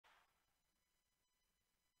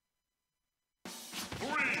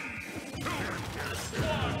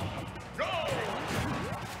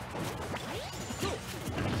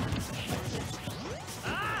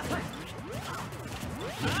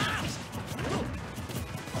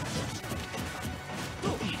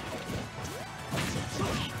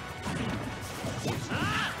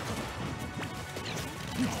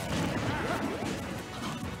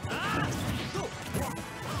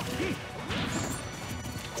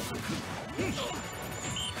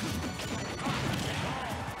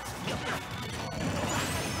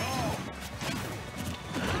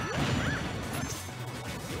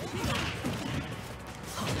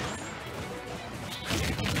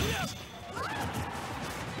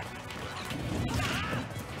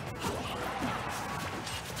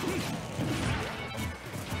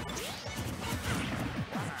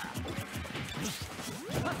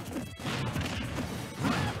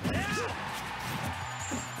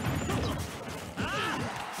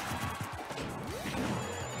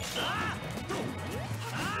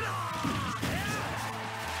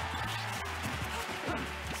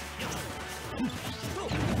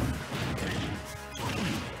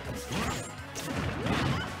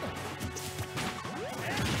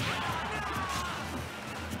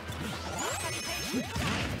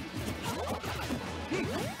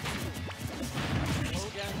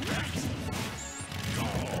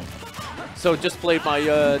So just played my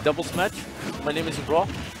doubles match. My name is Zwarteweg.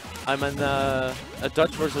 I'm a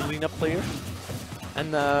Dutch Rosalina player.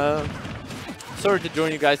 And sorry to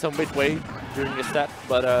join you guys on midway during the set,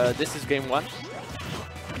 but this is game 1.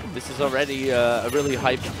 This is already a really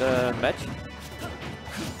hyped match.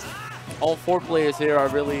 All 4 players here are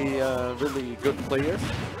really good players.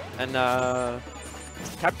 And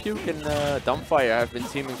Capuke and Dumbfire have been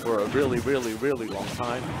teaming for a really long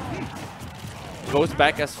time. Goes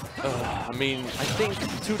back as, I mean, I think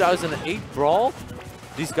 2008 Brawl.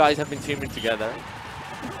 These guys have been teaming together.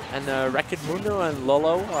 And Mundo and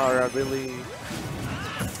LuLLo are really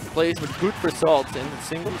players with good results in the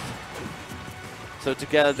singles. So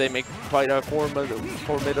together they make quite a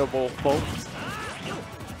formidable foe.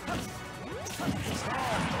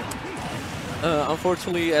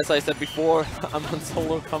 Unfortunately, as I said before, I'm on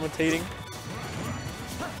solo commentating.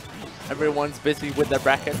 Everyone's busy with their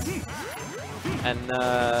brackets. And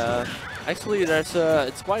actually,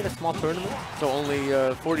 it's quite a small tournament, so only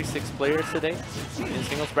 46 players today in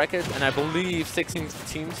singles brackets, and I believe 16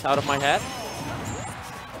 teams out of my head.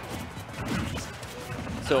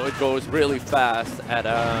 So it goes really fast at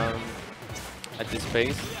this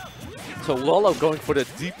pace. So LuLLo going for the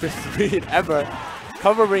deepest read ever,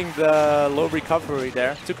 covering the low recovery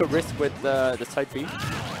there. Took a risk with the side B.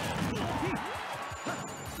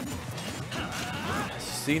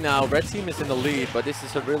 See now, red team is in the lead, but this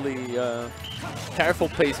is a really careful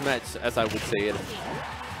pace match, as I would say it.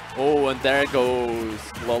 Oh, and there goes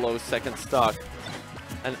LuLLo's second stock.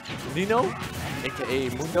 And Nino, aka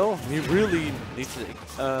Mundo, he really needs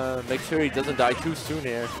to make sure he doesn't die too soon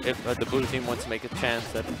here if the blue team wants to make a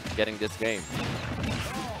chance at getting this game.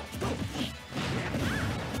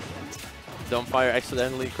 Dumbfire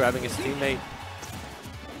accidentally grabbing his teammate.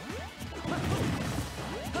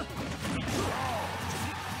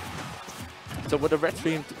 So what the red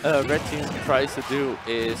team tries to do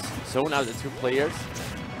is zone out the 2 players.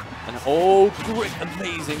 And oh, great,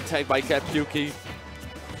 amazing tag by Capuke.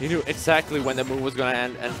 He knew exactly when the move was gonna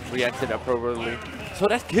end and reacted appropriately. So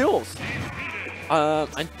that kills.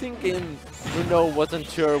 I'm thinking Mundo wasn't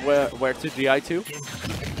sure where to DI to,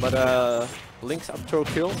 but Link's up throw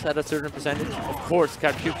kills at a certain percentage. Of course,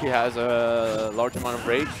 Capuke has a large amount of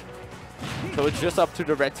rage. So it's just up to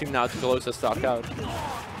the red team now to close the stock out.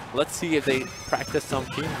 Let's see if they practice some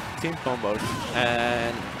team combos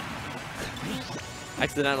and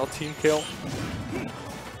accidental team kill.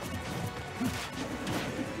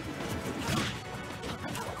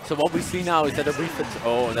 So what we see now is that a Wii Fit,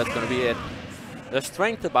 oh, that's gonna be it. The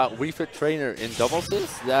strength about Wii Fit Trainer in doubles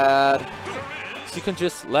is that she can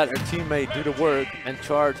just let her teammate do the work and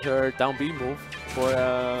charge her down B move for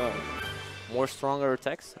more stronger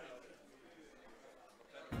attacks.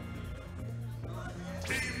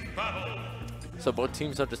 So both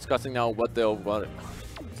teams are discussing now what they'll do.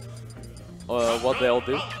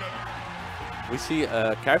 We see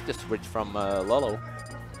a character switch from LuLLo.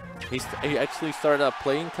 He actually started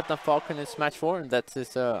playing Captain Falcon in Smash 4, and that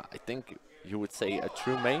is, I think you would say, a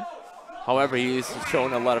true main. However, he's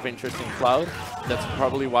shown a lot of interest in Cloud. That's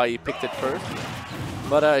probably why he picked it first.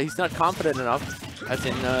 But he's not confident enough, as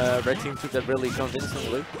in red team took that really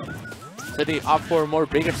convincingly. So they opt for a more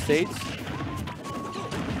bigger stage.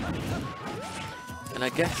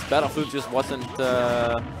 And I guess Battlefield just wasn't,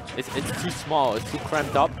 it's too small, it's too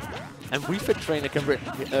cramped up. And Wii Fit Trainer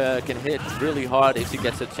can hit really hard if he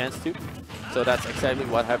gets a chance to. So that's exactly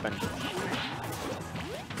what happened.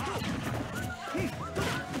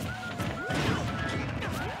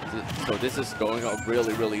 So this is going up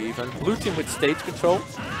really even. Blue team with stage control.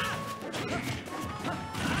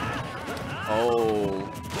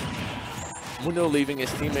 Oh. Mundo leaving his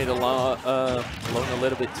teammate alone a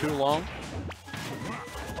little bit too long.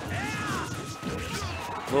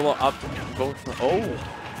 LuLLo up, going for, oh!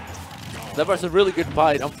 That was a really good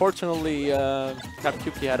bite. Unfortunately,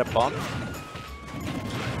 Capyuki had a bomb.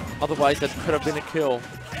 Otherwise, that could have been a kill.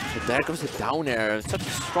 But there goes a down air. Such a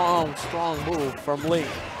strong, strong move from Link.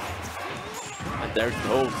 And there it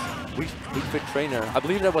goes. Weak fit trainer. I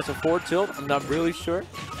believe that was a forward tilt. I'm not really sure.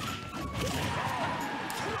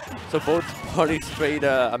 So both parties trade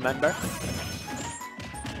a member.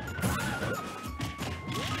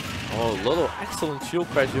 Oh, LuLLo, excellent shield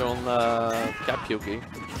pressure on Capyuki.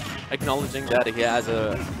 Acknowledging that he has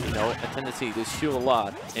a tendency to shield a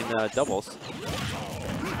lot in doubles.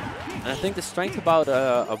 And I think the strength about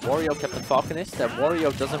a Wario Captain Falcon is that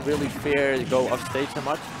Wario doesn't really fear to go off stage so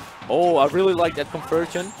much. Oh, I really like that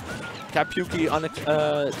conversion. Capyuki on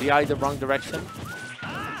the eye the wrong direction.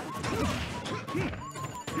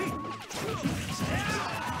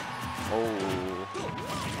 Oh.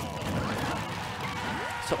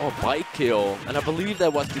 So, oh, bike kill. And I believe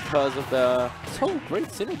that was because of the great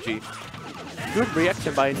synergy. Good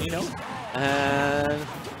reaction by Nino. And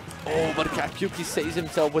oh, but Capyuki saves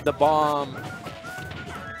himself with the bomb.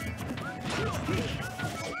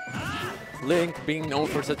 Link being known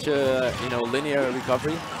for such a linear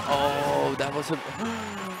recovery. Oh, that was a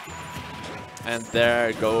and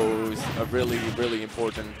there goes a really, really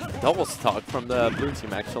important double stock from the blue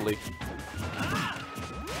team actually.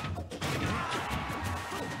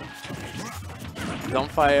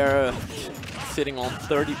 Dumbfire sitting on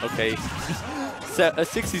 30, okay,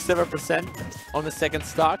 67% on the second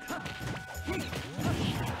stock.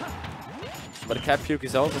 But Capyuki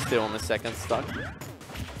is also still on the second stock.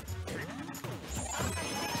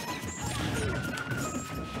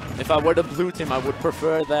 If I were the blue team, I would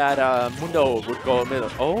prefer that Mundo would go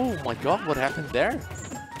middle. Oh my god, what happened there?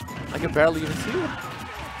 I can barely even see it.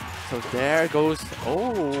 So there goes,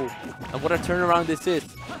 oh, and what a turnaround this is.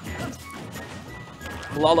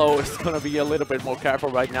 LuLLo is going to be a little bit more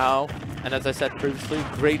careful right now. And as I said previously,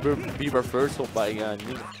 great reversal by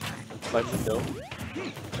Mundo.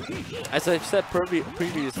 As I've said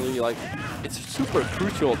previously, like, it's super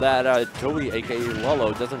crucial that Joey, aka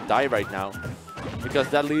LuLLo, doesn't die right now. Because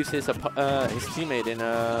that leaves his teammate in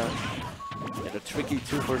a tricky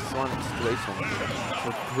 2-versus-1 situation.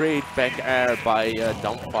 A great back air by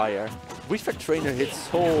Dumbfire. Wii Fit Trainer hit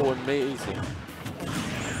so amazing.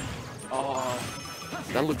 Oh,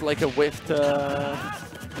 that looked like a whiffed.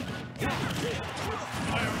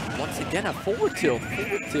 Once again, a forward tilt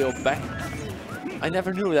back. I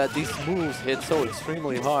never knew that these moves hit so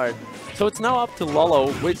extremely hard. So it's now up to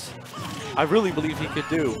LuLLo, which I really believe he could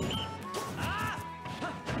do.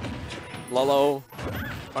 LuLLo,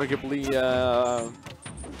 arguably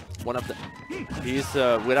he's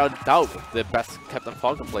without doubt the best Captain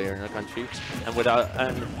Falcon player in our country, and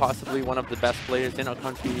possibly one of the best players in our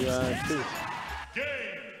country too.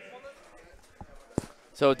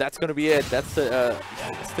 So that's gonna be it. That's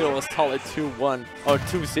still a solid 2-1 or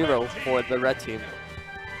 2-0 for the red team.